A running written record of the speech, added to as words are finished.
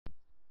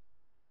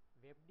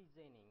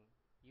designing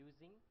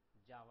using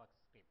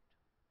JavaScript.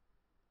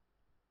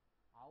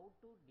 How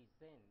to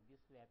design this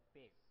web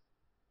page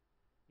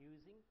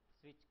using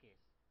switch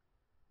case?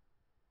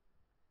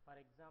 For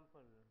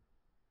example,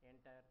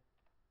 enter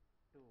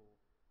 2,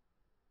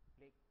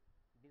 click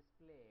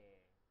display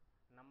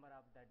number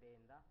of the day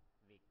in the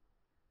week.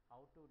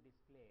 How to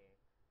display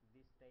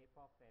this type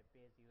of web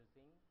page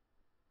using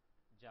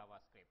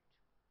JavaScript?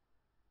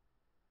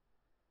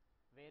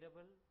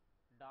 Variable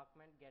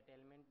document get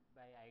element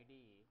by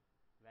ID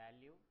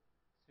value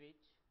switch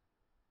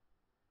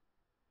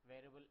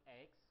variable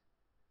x.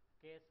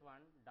 Case 1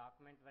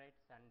 document write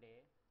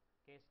Sunday,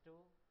 case 2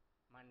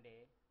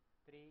 Monday,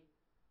 3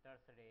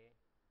 Thursday,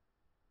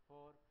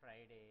 4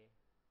 Friday,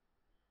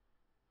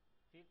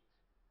 5th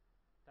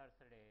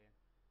Thursday,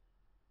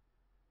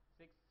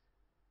 6th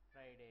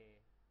Friday,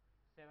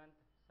 7th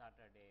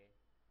Saturday.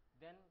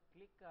 Then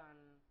click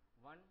on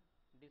 1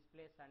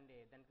 display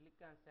Sunday, then click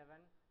on 7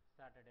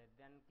 Saturday,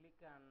 then click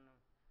on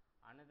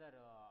another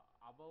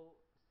above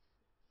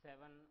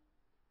 7,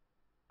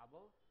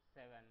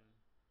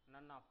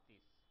 none of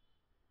these.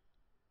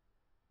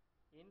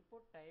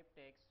 Input type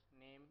text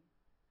name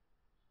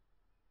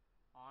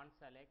on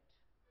select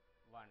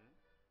 1,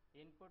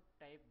 input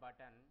type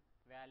button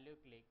value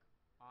click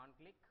on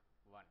click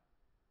 1.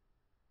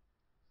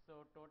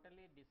 So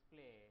totally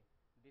display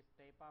this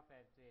type of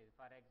edges.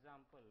 For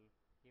example,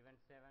 event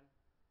 7,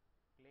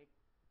 click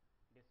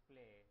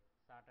display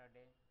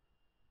Saturday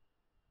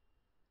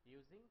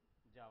using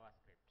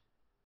JavaScript.